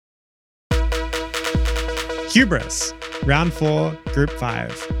Hubris, Round 4, Group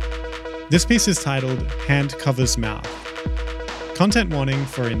 5. This piece is titled Hand Covers Mouth. Content warning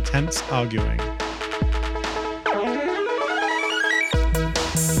for intense arguing.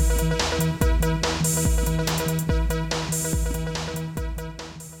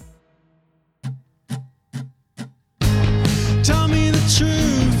 Tell me the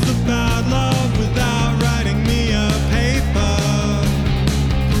truth about love without writing me a paper.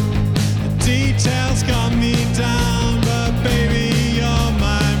 The details got me down, but baby, you're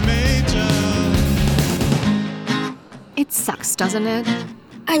my major. It sucks, doesn't it?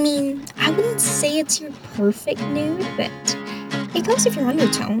 I mean, I wouldn't say it's your perfect nude, but it goes with your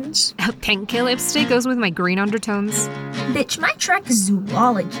undertones. A pinky lipstick goes with my green undertones. Bitch, my track is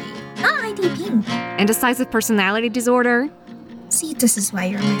zoology, not IDP. Indecisive personality disorder. See, this is why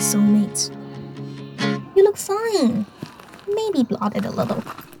you're my soulmate. You look fine. Maybe blotted a little.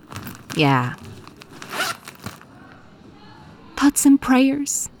 Yeah. Thoughts and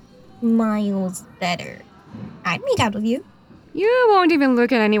prayers. Miles better. I'd make out with you. You won't even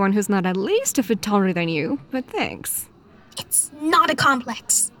look at anyone who's not at least a foot taller than you, but thanks. It's not a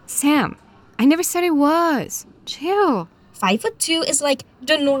complex. Sam, I never said it was. Chill. 5'2" is like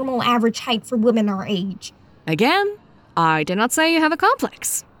the normal average height for women our age. Again, I did not say you have a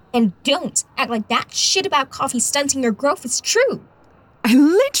complex. And don't act like that shit about coffee stunting your growth is true. I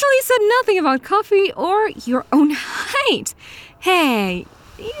literally said nothing about coffee or your own height. Hey,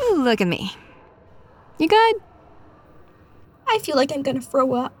 you look at me. You good? I feel like I'm gonna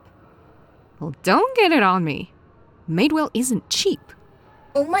throw up. Well, don't get it on me. Madewell isn't cheap.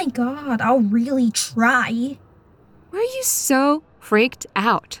 Oh my god, I'll really try. Why are you so freaked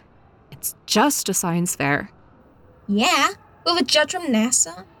out? It's just a science fair. Yeah, with a judge from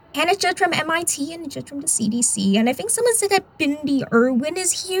NASA, and a judge from MIT, and a judge from the CDC, and I think someone said that Bindi Irwin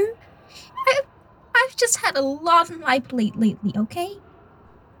is here. I've just had a lot on my plate lately, okay?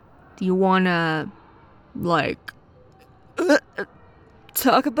 Do you wanna,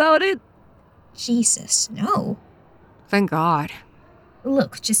 talk about it? Jesus, no. Thank God.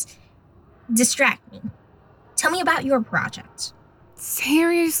 Look, just distract me. Tell me about your project.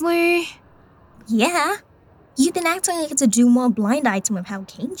 Seriously? Yeah. You've been acting like it's a Dumont blind item of how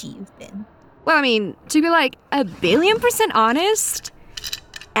cagey you've been. Well, I mean, to be 1,000,000,000% honest,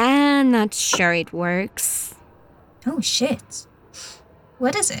 I'm not sure it works. Oh shit.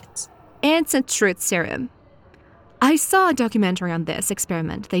 What is it? It's a truth serum. I saw a documentary on this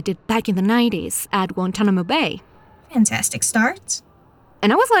experiment they did back in the 90s at Guantanamo Bay. Fantastic start.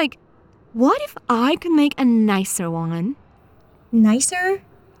 And I was like, what if I could make a nicer one? Nicer?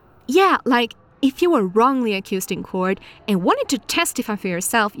 Yeah, if you were wrongly accused in court and wanted to testify for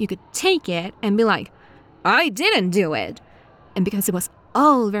yourself, you could take it and be like, I didn't do it. And because it was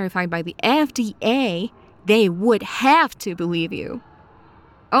all verified by the FDA, they would have to believe you.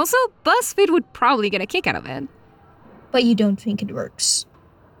 Also, BuzzFeed would probably get a kick out of it. But you don't think it works.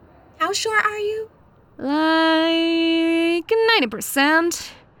 How sure are you?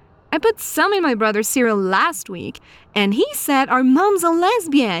 90%. I put some in my brother's cereal last week, and he said our mom's a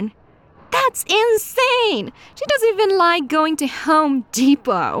lesbian. That's insane! She doesn't even like going to Home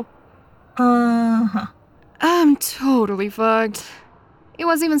Depot. Uh-huh. I'm totally fucked. It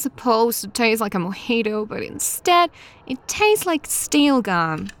was even supposed to taste like a mojito, but instead, it tastes like steel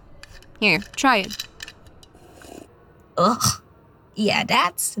gum. Here, try it. Ugh. Yeah,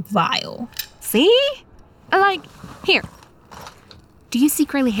 that's vile. See? Here. Do you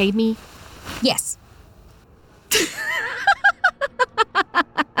secretly hate me? Yes.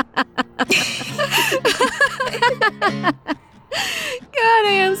 God,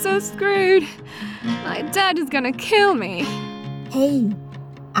 I am so screwed. My dad is gonna kill me. Hey,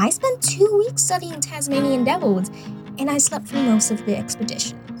 I spent 2 weeks studying Tasmanian devils, and I slept through most of the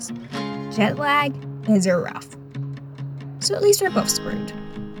expeditions. Jet lag is rough. So at least we're both screwed.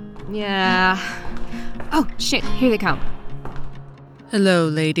 Yeah. Oh, shit, here they come. Hello,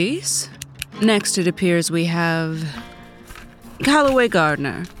 ladies. Next, it appears we have Callaway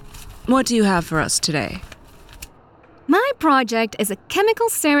Gardner. What do you have for us today? My project is a chemical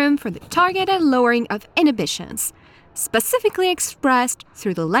serum for the targeted lowering of inhibitions, specifically expressed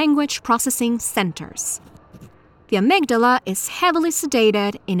through the language processing centers. The amygdala is heavily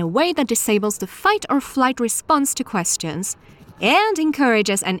sedated in a way that disables the fight or flight response to questions and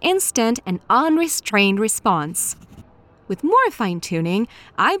encourages an instant and unrestrained response. With more fine-tuning,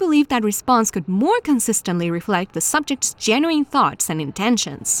 I believe that response could more consistently reflect the subject's genuine thoughts and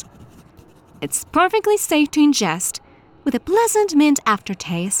intentions. It's perfectly safe to ingest, with a pleasant mint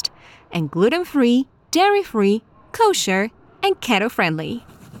aftertaste, and gluten-free, dairy-free, kosher, and keto-friendly.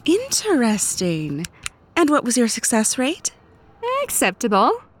 Interesting. And what was your success rate?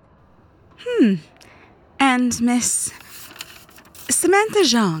 Acceptable. And Miss Samantha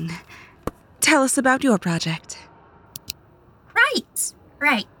Zhang, tell us about your project.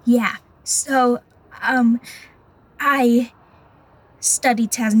 Right, yeah. So, I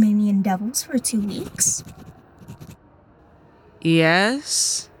studied Tasmanian devils for 2 weeks.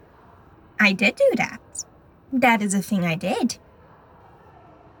 Yes? I did do that. That is a thing I did.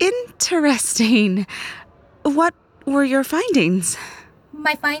 Interesting. What were your findings?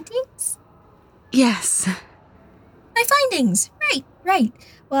 My findings? Yes. My findings. Right.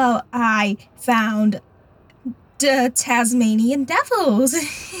 Well, I found the Tasmanian devils.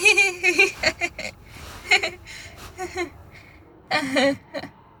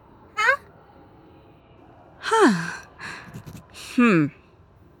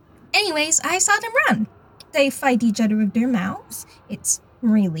 Anyways, I saw them run. They fight each other with their mouths. It's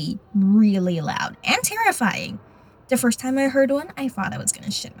really, really loud and terrifying. The first time I heard one, I thought I was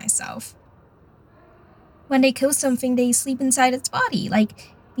gonna shit myself. When they kill something, they sleep inside its body,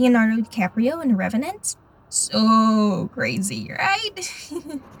 like Leonardo DiCaprio in The Revenant. So crazy,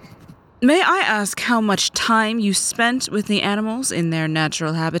 right? May I ask how much time you spent with the animals in their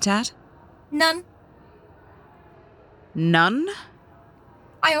natural habitat? None. None?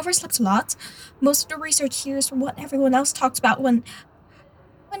 I overslept a lot. Most of the research here is from what everyone else talks about when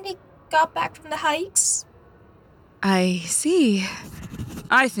they got back from the hikes. I see.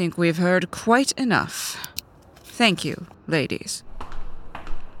 I think we've heard quite enough. Thank you, ladies.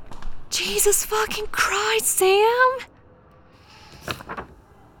 Jesus fucking Christ, Sam!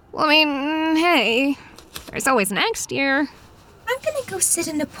 Well, I mean, hey, there's always next year. I'm gonna go sit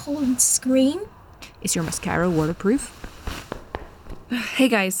in the pool and scream. Is your mascara waterproof? Hey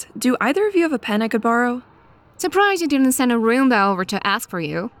guys, do either of you have a pen I could borrow? Surprised you didn't send a Roomba over to ask for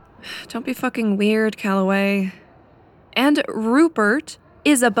you. Don't be fucking weird, Calloway. And Rupert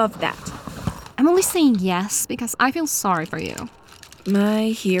is above that. I'm only saying yes because I feel sorry for you. My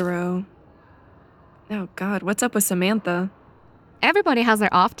hero. Oh god, what's up with Samantha? Everybody has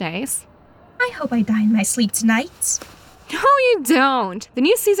their off days. I hope I die in my sleep tonight. No, you don't. The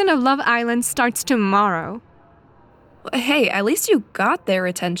new season of Love Island starts tomorrow. Hey, at least you got their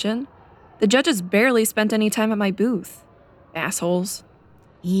attention. The judges barely spent any time at my booth. Assholes.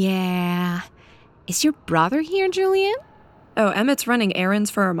 Yeah. Is your brother here, Julian? Oh, Emmett's running errands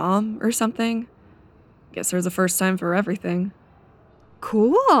for her mom or something. Guess there's a first time for everything.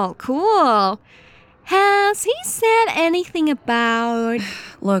 Cool. Has he said anything about...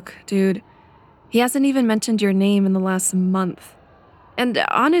 Look, dude, he hasn't even mentioned your name in the last month. And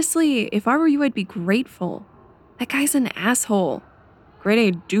honestly, if I were you, I'd be grateful. That guy's an asshole.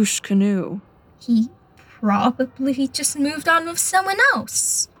 Grade A douche canoe. He probably just moved on with someone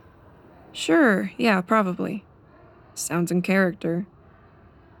else. Sure, yeah, probably. Sounds in character.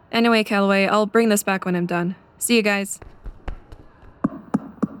 Anyway, Calloway, I'll bring this back when I'm done. See you guys.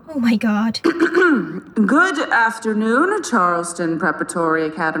 Oh my god. Good afternoon, Charleston Preparatory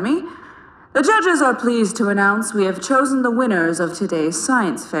Academy. The judges are pleased to announce we have chosen the winners of today's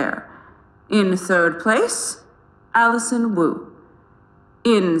science fair. In third place, Allison Wu.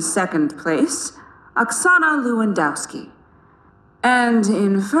 In second place, Oksana Lewandowski. And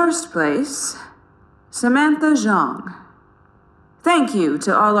in first place, Samantha Zhang. Thank you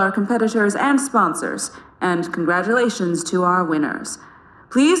to all our competitors and sponsors, and congratulations to our winners.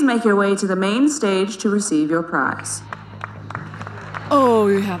 Please make your way to the main stage to receive your prize. Oh,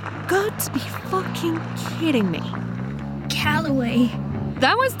 you have got to be fucking kidding me. Calloway.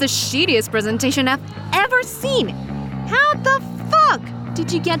 That was the shittiest presentation I've ever seen. How the fuck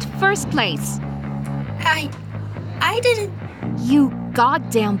did you get first place? I didn't... You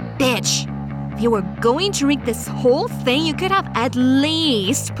goddamn bitch. If you were going to rig this whole thing, you could have at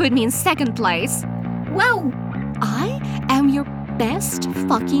least put me in second place. Whoa. I am your best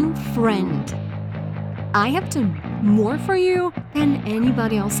fucking friend. I have done more for you than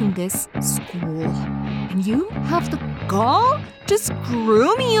anybody else in this school. And you have the gall to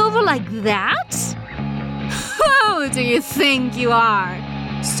screw me over like that? Who do you think you are?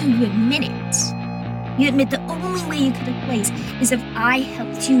 So you admit it. You admit the only way you could have placed is if I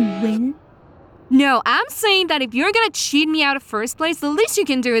helped you win? No, I'm saying that if you're gonna cheat me out of first place, the least you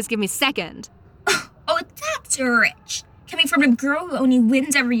can do is give me second. Oh, that's rich. Coming from a girl who only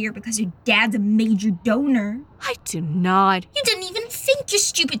wins every year because your dad's a major donor. I do not. You didn't even think your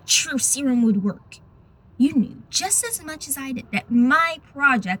stupid true serum would work. You knew just as much as I did that my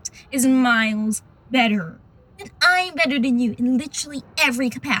project is miles better. And I'm better than you in literally every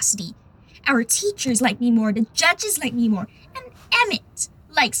capacity. Our teachers like me more, the judges like me more, and Emmett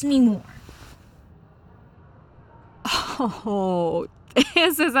likes me more. Oh,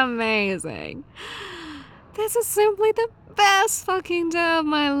 this is amazing. This is simply the best fucking day of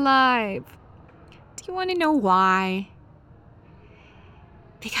my life. Do you want to know why?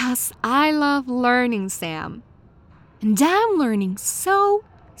 Because I love learning, Sam. And I'm learning so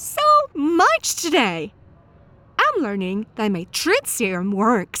much today. I'm learning that my truth serum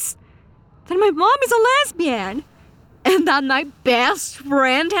works. That my mom is a lesbian. And that my best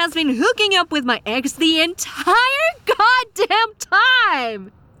friend has been hooking up with my ex the entire goddamn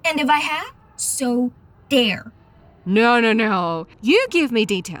time. And if I have, so there. No. You give me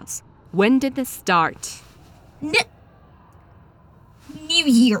details. When did this start? New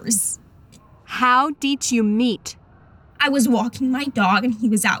Year's. How did you meet? I was walking my dog and he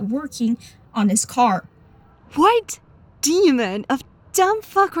was out working on his car. What demon of dumb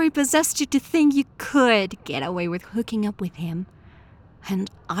fuckery possessed you to think you could get away with hooking up with him? And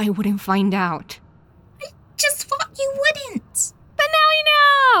I wouldn't find out. I just thought you wouldn't. But now you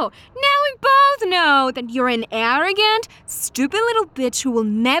know! Now we both know that you're an arrogant, stupid little bitch who will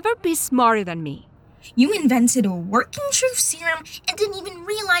never be smarter than me. You invented a working truth serum and didn't even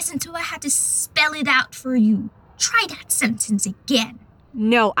realize until I had to spell it out for you. Try that sentence again.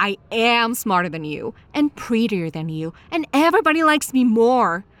 No, I am smarter than you, and prettier than you, and everybody likes me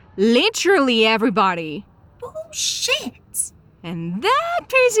more. Literally everybody. Bullshit. And that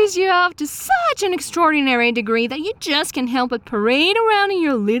pisses you off to such an extraordinary degree that you just can't help but parade around in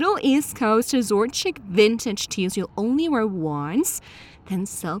your little East Coast resort chic vintage tees you'll only wear once, then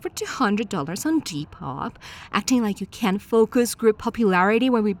sell for $200 on Depop, acting like you can't focus group popularity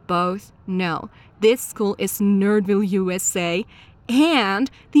when we both know this school is Nerdville, USA, and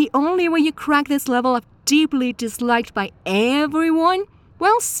the only way you crack this level of deeply disliked by everyone,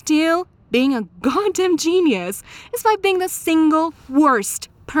 while still being a goddamn genius, is by being the single worst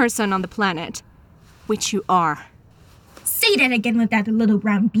person on the planet. Which you are. Say that again with that little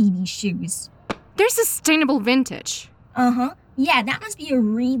brown BB shoes. They're sustainable vintage. Uh-huh. Yeah, that must be a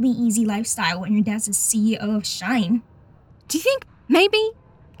really easy lifestyle when your dad's the CEO of Shine. Do you think maybe,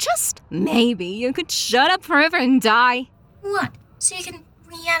 just maybe, you could shut up forever and die? What? So you can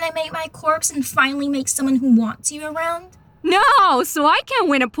reanimate my corpse and finally make someone who wants you around? No, so I can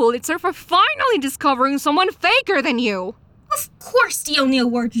win a Pulitzer for finally discovering someone faker than you. Of course the only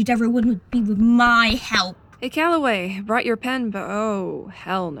award you'd ever win would be with my help. Hey, Calloway, brought your pen, but oh,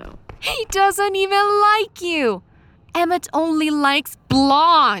 hell no. He doesn't even like you. Emmett only likes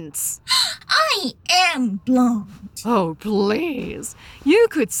blondes. I am blonde. Oh, please. You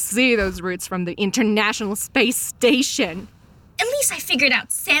could see those roots from the International Space Station. At least I figured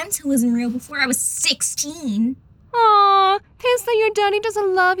out Santa wasn't real before I was 16. Aw, pissed that your daddy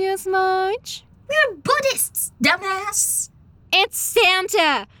doesn't love you as much? We're Buddhists, dumbass. It's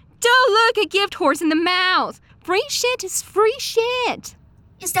Santa. Don't look a gift horse in the mouth. Free shit is free shit.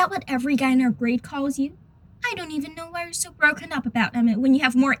 Is that what every guy in our grade calls you? I don't even know why you're so broken up about Emmett when you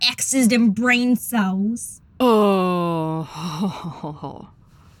have more X's than brain cells. Oh,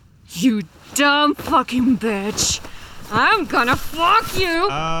 you dumb fucking bitch. I'm gonna fuck you.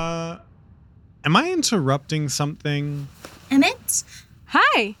 Am I interrupting something? Emmett?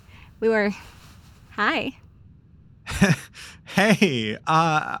 Hi. Hi. Hey,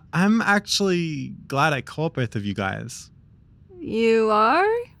 I'm actually glad I caught both of you guys. You are?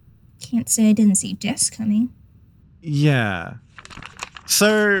 Can't say I didn't see Jess coming. Yeah.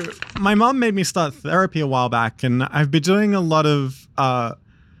 So, my mom made me start therapy a while back, and I've been doing a lot of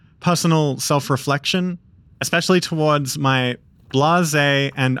personal self-reflection, especially towards my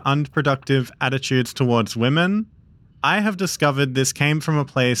blasé and unproductive attitudes towards women. I have discovered this came from a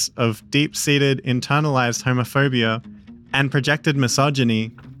place of deep-seated internalized homophobia and projected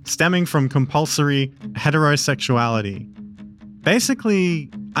misogyny stemming from compulsory heterosexuality. Basically,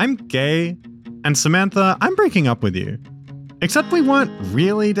 I'm gay, and Samantha, I'm breaking up with you. Except we weren't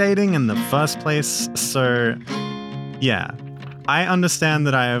really dating in the first place, so yeah. I understand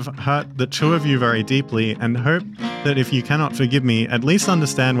that I have hurt the two of you very deeply and hope that if you cannot forgive me, at least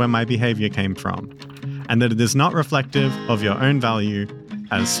understand where my behavior came from, and that it is not reflective of your own value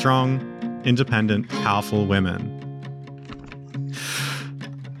as strong, independent, powerful women.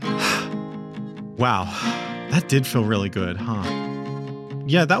 Wow, that did feel really good, huh?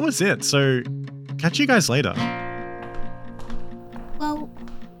 Yeah, that was it, so catch you guys later. Well,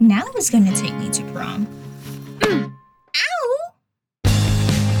 now who's gonna take me to prom? Ow!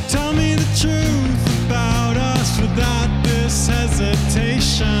 Tell me the truth about us without this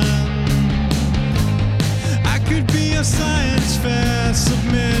hesitation. I could be a science fair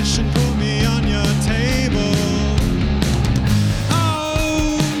submission, put me on your table.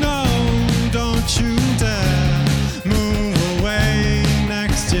 Oh no, don't you dare move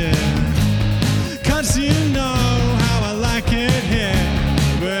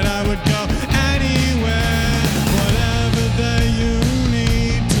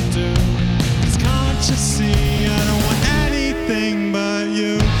see, I don't want anything but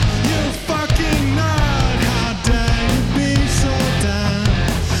you. You fucking nut, how dare you be so damn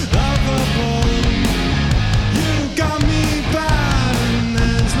lovable. You got me bad and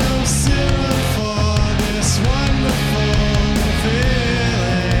there's no syrup for this wonderful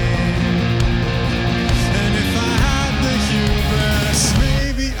feeling. And if I had the hubris,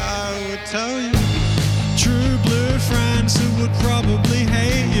 maybe I would tell you. True blue friends who would probably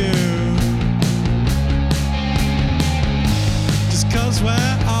hate you. Just 'cause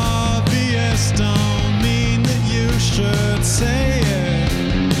we're obvious don't mean that you should say it.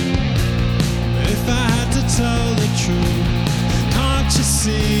 If I had to tell the truth, can't you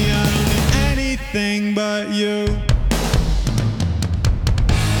see I don't need anything but you?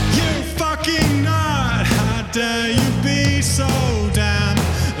 You fucking nut, how dare you be so damn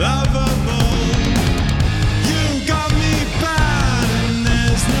lovable. You got me bad and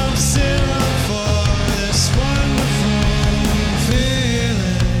there's no syrup for this wonderful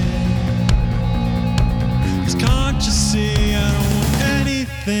feeling. 'Cause can't you see I don't want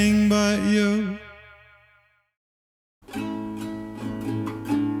anything but you?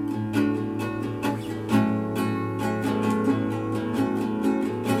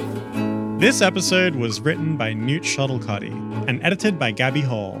 This episode was written by Newt Shuttlecotty and edited by Gabby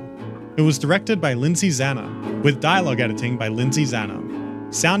Hall. It was directed by Lindsay Zanna, with dialogue editing by Lindsay Zanna.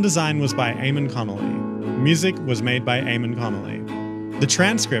 Sound design was by Eamon Connolly. Music was made by Eamon Connolly. The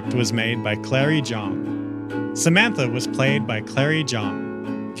transcript was made by Clary Jong. Samantha was played by Clary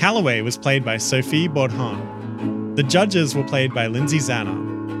Jong. Calloway was played by Sophie Baudhon. The judges were played by Lindsay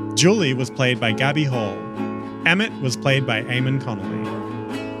Zanna. Julie was played by Gabby Hall. Emmett was played by Eamon Connolly.